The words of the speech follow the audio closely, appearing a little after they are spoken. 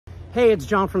Hey, it's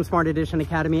John from Smart Edition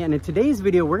Academy, and in today's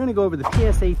video, we're going to go over the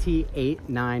PSAT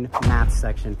 8-9 math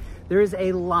section. There is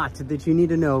a lot that you need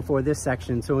to know for this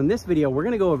section. So in this video, we're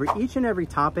going to go over each and every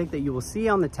topic that you will see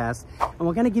on the test, and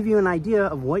we're going to give you an idea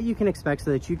of what you can expect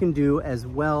so that you can do as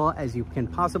well as you can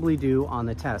possibly do on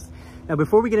the test. Now,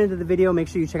 before we get into the video, make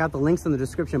sure you check out the links in the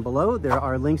description below. There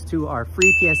are links to our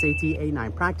free PSAT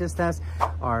 8-9 practice test,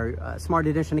 our Smart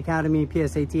Edition Academy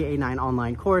PSAT 8-9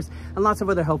 online course, and lots of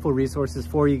other helpful resources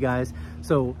for you guys.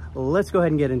 So let's go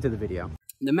ahead and get into the video.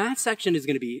 The math section is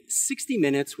going to be 60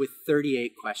 minutes with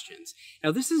 38 questions.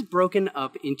 Now, this is broken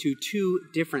up into two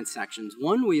different sections.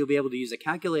 One where you'll be able to use a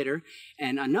calculator,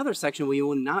 and another section where you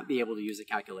will not be able to use a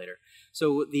calculator.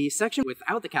 So the section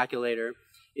without the calculator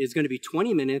is going to be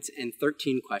 20 minutes and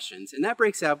 13 questions. And that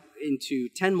breaks up into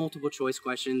 10 multiple choice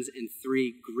questions and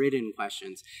 3 grid-in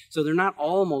questions. So they're not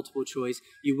all multiple choice.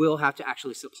 You will have to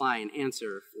actually supply an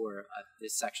answer for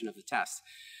this section of the test.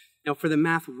 Now, for the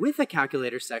math with a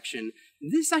calculator section,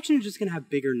 this section is just going to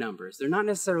have bigger numbers. They're not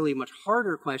necessarily much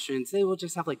harder questions. They will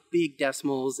just have like big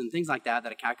decimals and things like that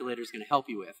that a calculator is going to help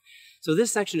you with. So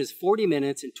this section is 40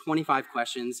 minutes and 25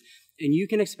 questions, and you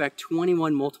can expect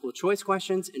 21 multiple choice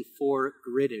questions and 4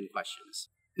 grid-in questions.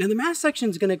 Now, the math section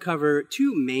is going to cover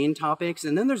 2 main topics,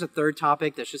 and then there's a third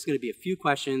topic that's just going to be a few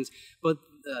questions, but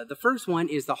the first one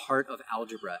is the heart of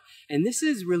algebra. And this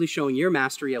is really showing your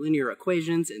mastery of linear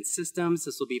equations and systems.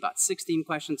 This will be about 16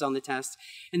 questions on the test.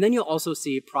 And then you'll also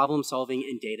see problem solving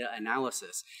and data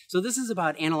analysis. So this is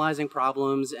about analyzing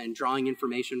problems and drawing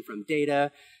information from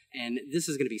data. And this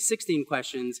is going to be 16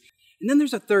 questions. And then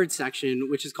there's a third section,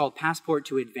 which is called Passport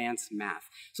to Advanced Math.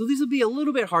 So these will be a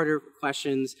little bit harder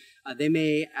questions. They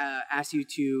may ask you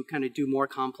to kind of do more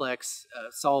complex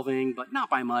solving, but not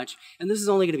by much. And this is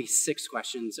only going to be 6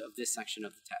 questions of this section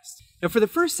of the test. Now, for the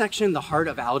first section, the heart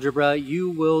of algebra,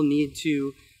 you will need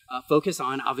to focus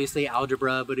on, obviously,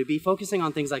 algebra, but it'd be focusing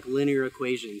on things like linear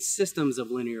equations, systems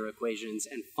of linear equations,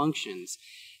 and functions.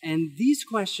 And these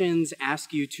questions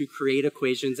ask you to create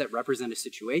equations that represent a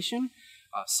situation,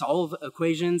 solve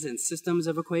equations and systems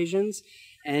of equations,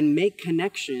 and make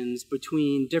connections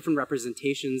between different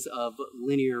representations of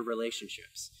linear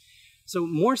relationships. So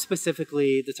more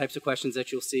specifically, the types of questions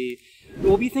that you'll see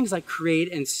will be things like create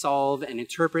and solve and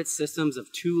interpret systems of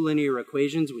 2 linear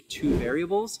equations with 2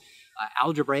 variables,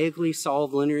 algebraically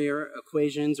solve linear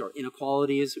equations or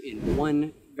inequalities in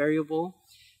 1 variable,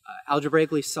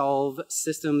 algebraically solve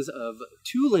systems of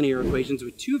 2 linear equations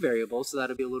with 2 variables, so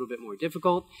that'll be a little bit more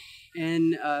difficult,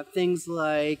 and things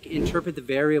like interpret the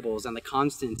variables and the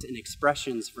constants and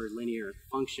expressions for linear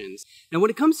functions. Now, when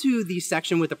it comes to the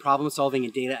section with the problem solving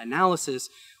and data analysis,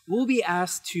 we'll be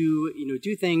asked to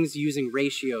do things using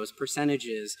ratios,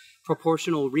 percentages,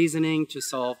 proportional reasoning to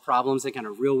solve problems in kind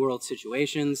of real-world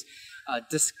situations,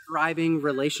 describing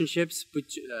relationships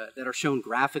that are shown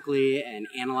graphically, and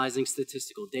analyzing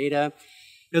statistical data.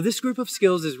 Now, this group of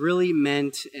skills is really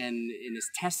meant and is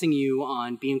testing you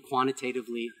on being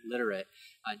quantitatively literate,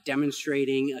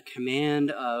 demonstrating a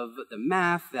command of the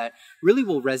math that really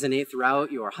will resonate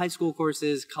throughout your high school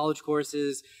courses, college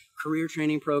courses, career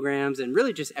training programs, and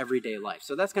really just everyday life.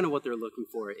 So that's kind of what they're looking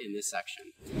for in this section.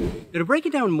 Now, to break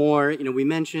it down more, we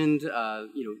mentioned,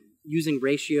 using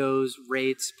ratios,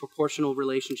 rates, proportional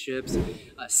relationships,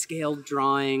 scaled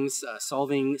drawings,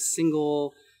 solving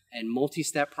single and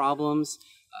multi-step problems,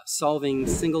 solving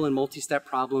single and multi-step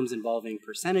problems involving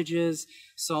percentages,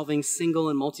 solving single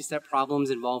and multi-step problems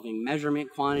involving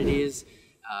measurement quantities,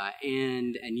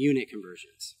 and unit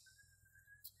conversions.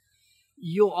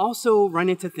 You'll also run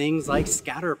into things like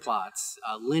scatter plots,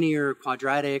 linear,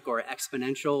 quadratic, or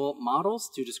exponential models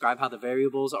to describe how the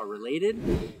variables are related,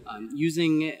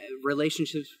 using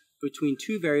relationships between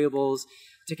 2 variables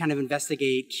to kind of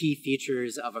investigate key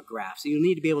features of a graph. So you'll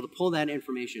need to be able to pull that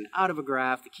information out of a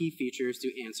graph, the key features,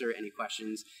 to answer any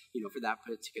questions, for that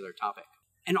particular topic.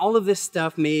 And all of this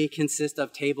stuff may consist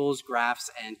of tables, graphs,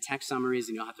 and text summaries,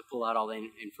 and you'll have to pull out all that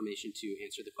information to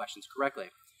answer the questions correctly.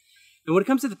 And when it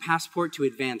comes to the Passport to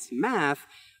Advanced Math,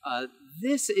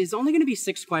 this is only going to be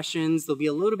 6 questions. They'll be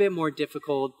a little bit more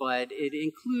difficult, but it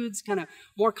includes kind of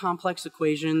more complex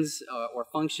equations or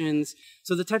functions.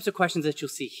 So the types of questions that you'll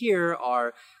see here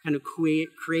are kind of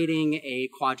creating a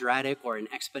quadratic or an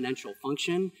exponential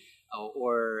function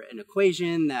or an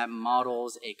equation that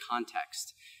models a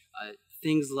context.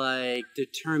 Things like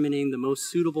determining the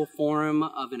most suitable form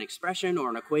of an expression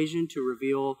or an equation to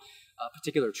reveal a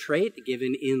particular trait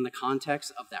given in the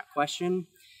context of that question.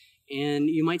 And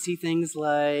you might see things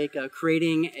like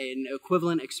creating an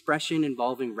equivalent expression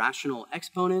involving rational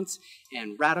exponents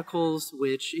and radicals,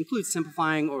 which includes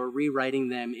simplifying or rewriting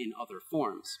them in other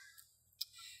forms.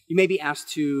 You may be asked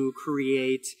to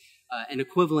create an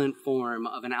equivalent form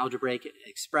of an algebraic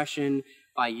expression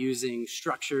by using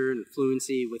structure and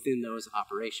fluency within those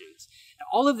operations. Now,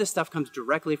 all of this stuff comes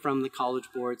directly from the College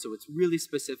Board, so it's really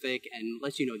specific and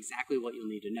lets you know exactly what you'll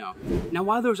need to know. Now,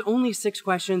 while there's only 6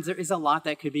 questions, there is a lot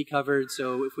that could be covered,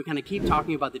 so if we kind of keep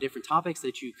talking about the different topics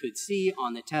that you could see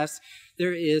on the test,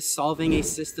 there is solving a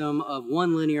system of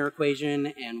 1 linear equation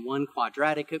and 1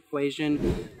 quadratic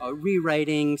equation,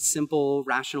 rewriting simple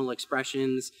rational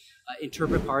expressions,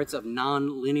 interpret parts of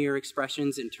non-linear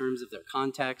expressions in terms of their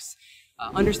context,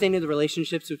 understanding the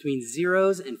relationships between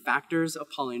zeros and factors of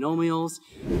polynomials,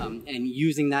 and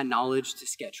using that knowledge to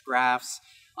sketch graphs,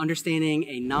 understanding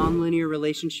a nonlinear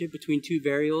relationship between 2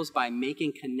 variables by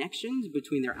making connections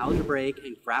between their algebraic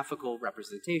and graphical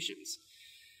representations.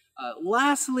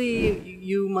 Lastly,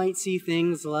 you might see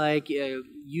things like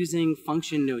using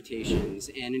function notations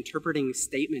and interpreting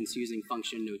statements using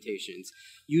function notations,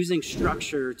 using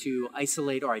structure to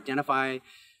isolate or identify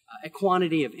a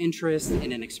quantity of interest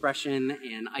in an expression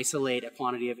and isolate a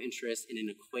quantity of interest in an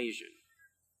equation.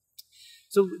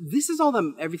 So this is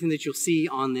everything that you'll see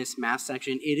on this math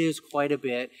section. It is quite a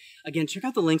bit. Again, check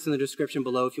out the links in the description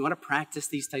below. If you want to practice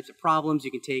these types of problems,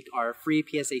 you can take our free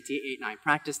PSAT 8-9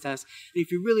 practice test. And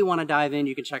if you really want to dive in,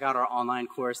 you can check out our online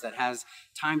course that has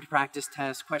timed practice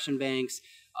tests, question banks,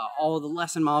 all the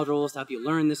lesson modules to help you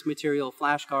learn this material,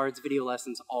 flashcards, video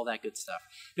lessons, all that good stuff.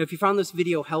 Now, if you found this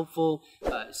video helpful,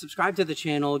 subscribe to the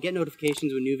channel, get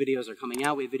notifications when new videos are coming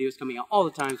out. We have videos coming out all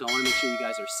the time, so I want to make sure you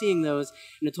guys are seeing those.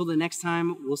 And until the next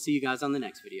time, we'll see you guys on the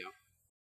next video.